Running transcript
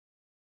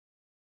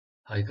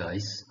Hi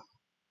guys,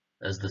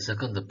 as the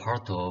second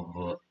part of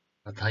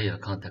a tire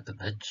contact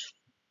patch,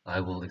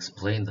 I will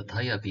explain the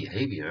tire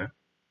behavior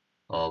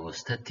of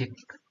static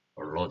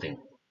loading,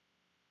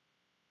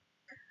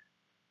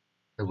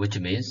 which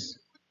means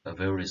a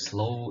very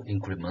slow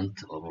increment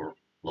of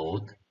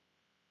load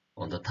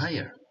on the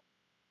tire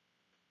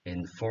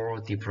in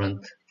 4 different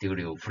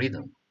degrees of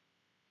freedom: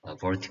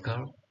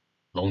 vertical,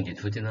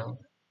 longitudinal,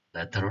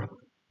 lateral,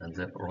 and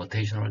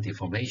rotational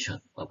deformation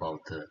about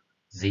the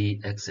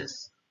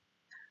z-axis.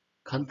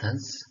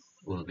 Contents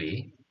will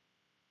be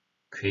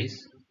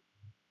quiz,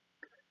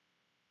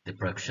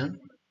 diffraction,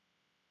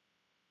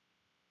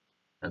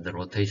 and the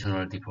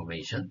rotational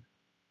deformation,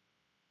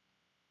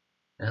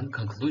 and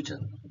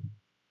conclusion.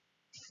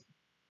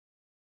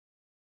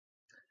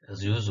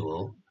 As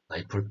usual,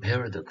 I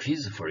prepared a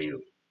quiz for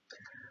you.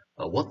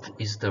 What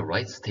is the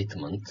right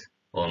statement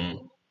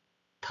on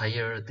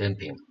tire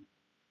damping?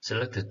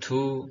 Select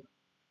two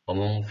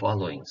among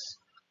followings.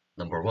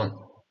 Number 1.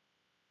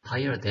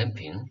 Tire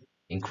damping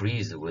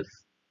increase with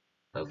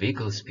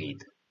vehicle speed.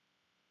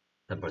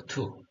 Number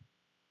 2.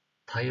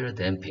 Tire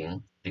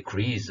damping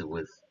decrease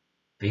with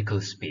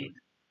vehicle speed.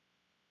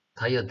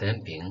 Tire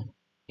damping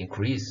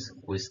increase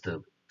with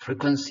the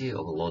frequency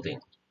of loading.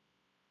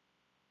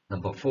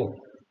 Number 4.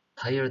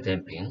 Tire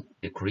damping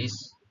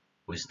decrease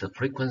with the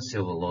frequency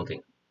of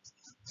loading.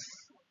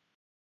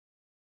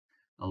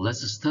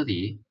 Let's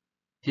study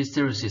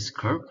hysteresis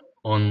curve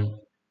on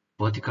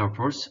vertical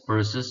force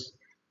versus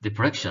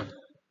diffraction.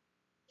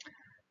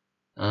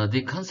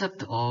 The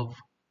concept of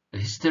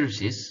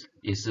hysteresis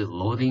is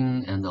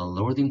loading and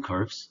unloading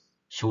curves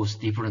shows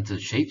different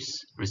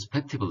shapes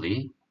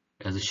respectively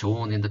as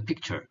shown in the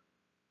picture.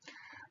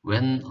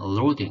 When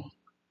loading,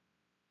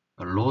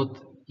 a load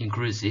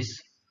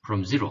increases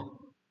from 0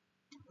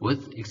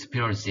 with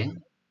experiencing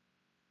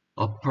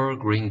upper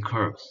green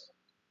curves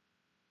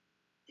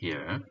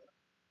here.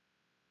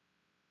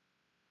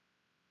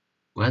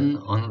 When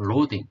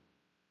unloading,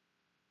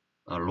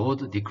 a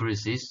load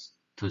decreases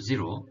to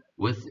 0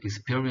 with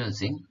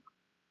experiencing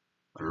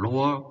a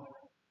lower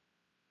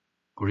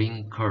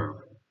green curve.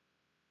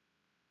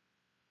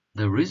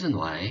 The reason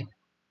why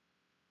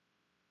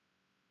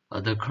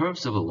the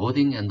curves of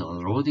loading and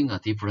unloading are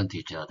different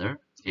each other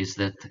is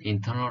that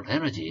internal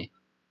energy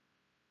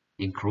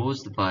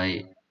enclosed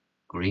by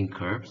green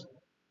curves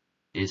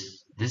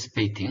is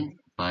dissipating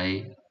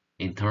by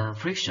internal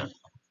friction.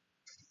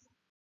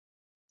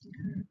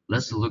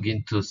 Let's look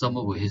into some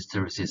of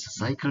hysteresis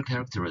cycle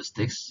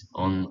characteristics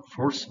on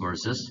force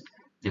versus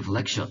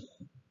deflection.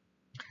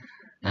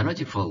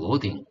 Energy for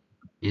loading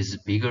is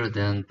bigger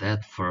than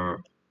that for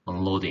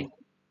unloading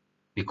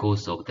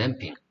because of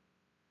damping.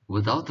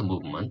 Without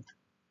movement,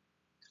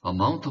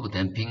 amount of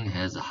damping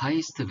has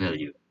highest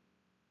value.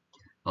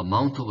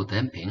 Amount of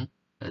damping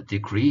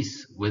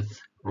decrease with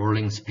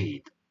rolling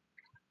speed.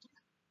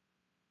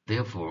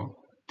 Therefore,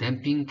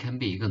 damping can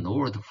be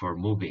ignored for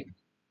moving.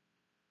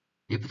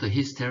 If the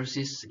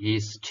hysteresis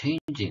is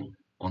changing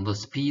on the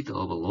speed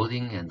of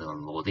loading and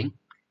unloading,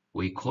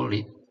 we call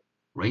it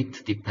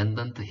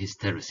rate-dependent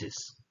hysteresis.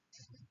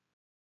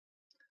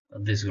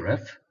 This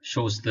graph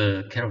shows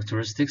the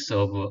characteristics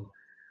of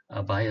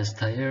a bias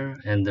tire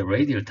and the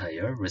radial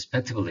tire,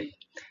 respectively.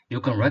 You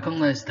can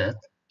recognize that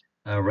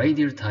a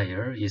radial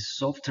tire is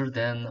softer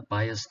than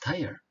bias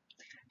tire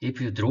if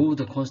you draw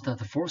the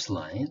constant force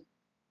line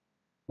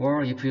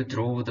or if you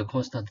draw the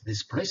constant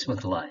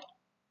displacement line.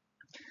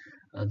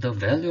 The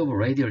value of a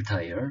radial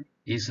tire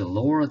is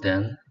lower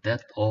than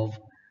that of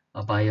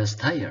a bias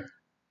tire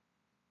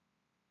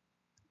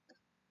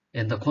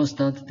in the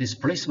constant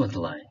displacement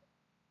line.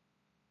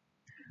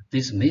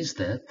 This means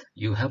that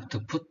you have to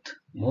put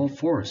more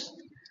force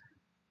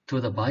to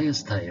the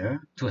bias tire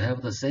to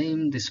have the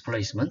same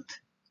displacement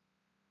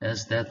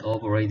as that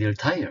of a radial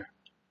tire.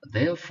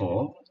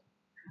 Therefore,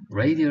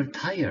 radial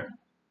tire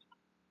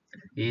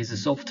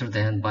is softer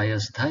than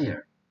bias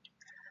tire.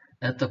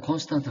 At the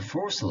constant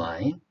force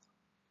line,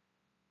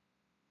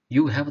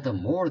 you have the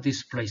more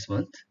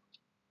displacement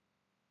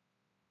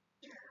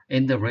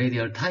in the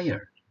radial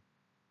tire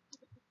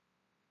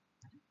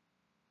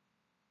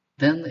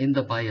than in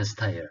the bias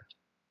tire.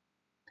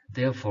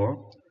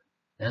 Therefore,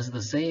 as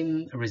the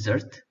same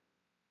result,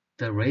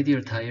 the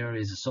radial tire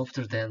is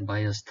softer than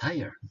bias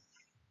tire.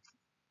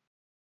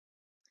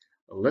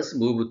 Let's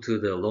move to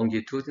the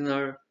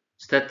longitudinal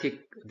static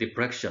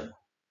diffraction.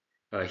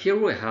 Here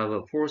we have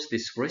a force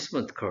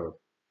displacement curve.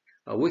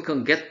 We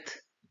can get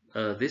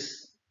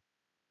this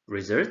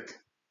result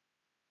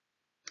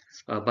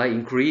by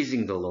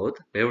increasing the load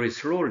very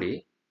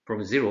slowly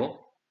from 0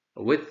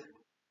 with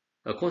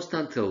a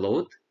constant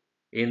load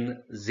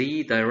in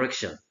z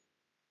direction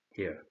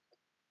here.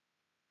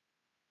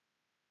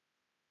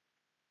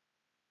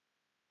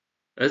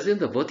 As in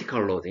the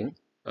vertical loading,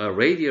 a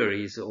radial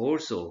is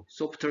also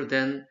softer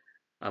than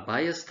a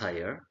bias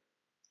tire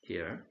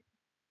here.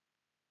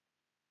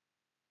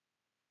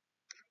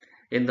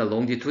 In the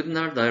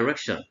longitudinal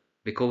direction,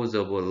 because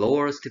of a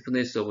lower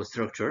stiffness of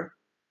structure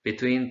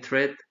between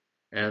thread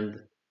and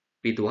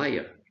bead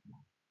wire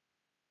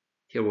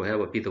Here we have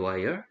a bead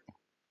wire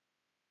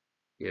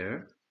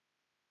here,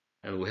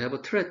 and we have a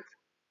thread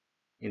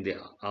in the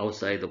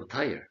outside of a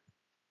tire,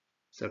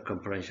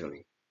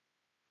 circumferentially.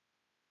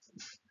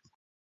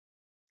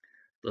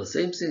 The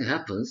same thing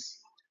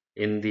happens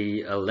in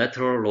the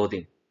lateral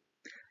loading.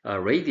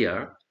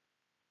 Radial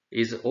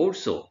is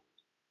also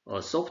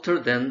softer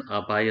than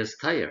a bias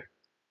tire,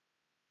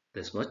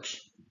 this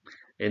much,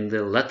 in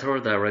the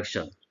lateral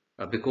direction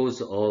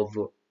because of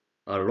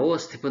a lower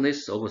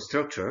stiffness of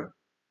structure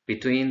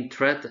between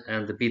thread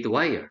and bead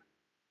wire.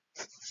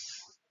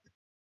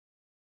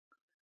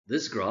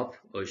 This graph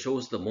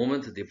shows the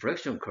moment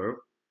diffraction curve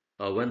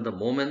when the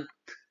moment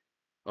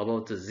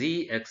about the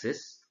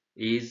z-axis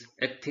is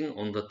acting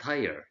on the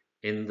tire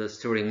in the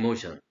steering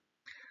motion.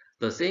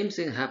 The same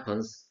thing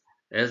happens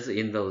as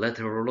in the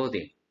lateral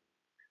loading.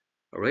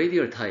 A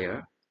radial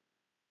tire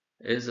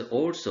is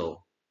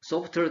also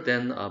softer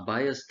than a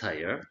bias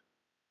tire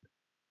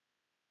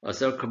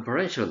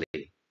circumferentially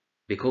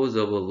because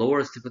of a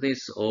lower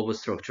stiffness of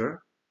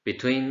structure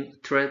between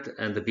thread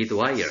and bead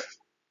wire.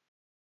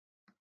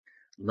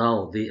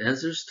 Now the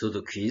answers to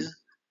the quiz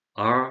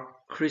are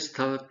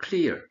crystal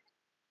clear.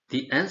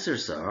 The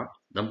answers are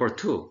number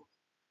 2,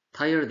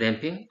 tire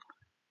damping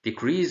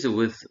decrease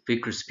with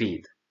vehicle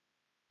speed,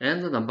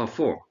 and number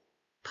 4,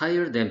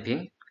 tire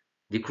damping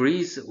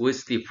decrease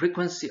with the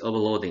frequency of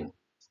loading.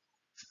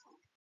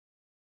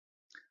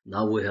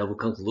 Now we have a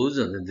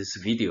conclusion in this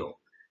video.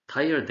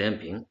 Tire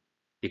damping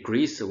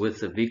decrease with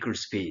the vehicle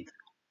speed.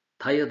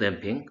 Tire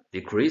damping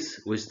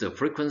decrease with the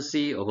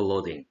frequency of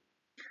loading.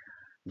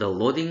 The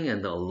loading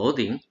and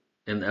unloading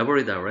in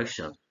every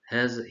direction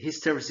has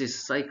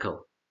hysteresis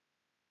cycle.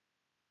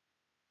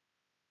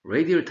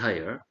 Radial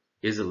tire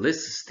is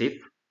less stiff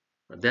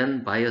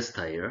than bias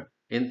tire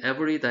in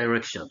every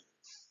direction.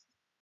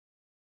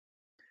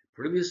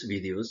 Previous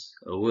videos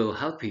will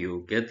help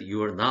you get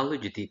your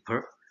knowledge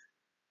deeper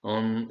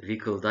on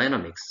vehicle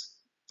dynamics.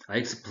 I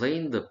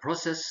explained the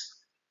process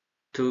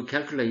to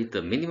calculate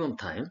the minimum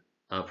time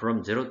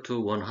from 0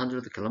 to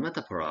 100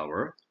 km per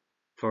hour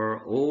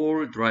for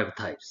all drive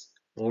types,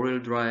 all-wheel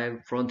drive,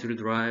 front-wheel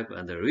drive,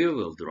 and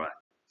rear-wheel drive.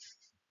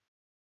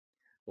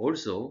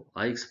 Also,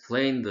 I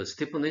explained the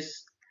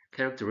stiffness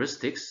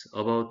characteristics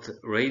about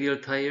radial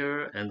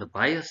tire and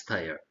bias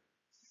tire.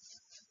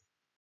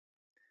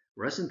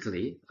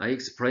 Recently, I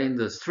explained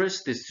the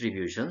stress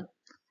distribution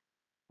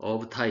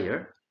of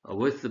tire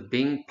with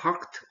being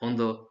parked on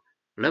the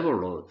level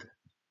road.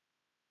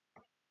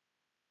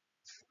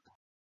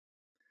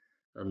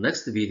 The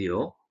next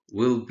video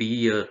will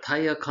be a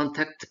tire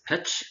contact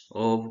patch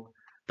of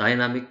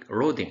dynamic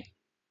loading.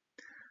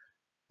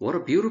 What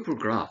a beautiful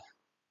graph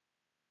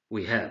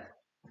we have.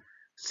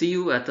 See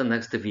you at the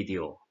next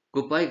video.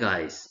 Goodbye,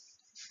 guys.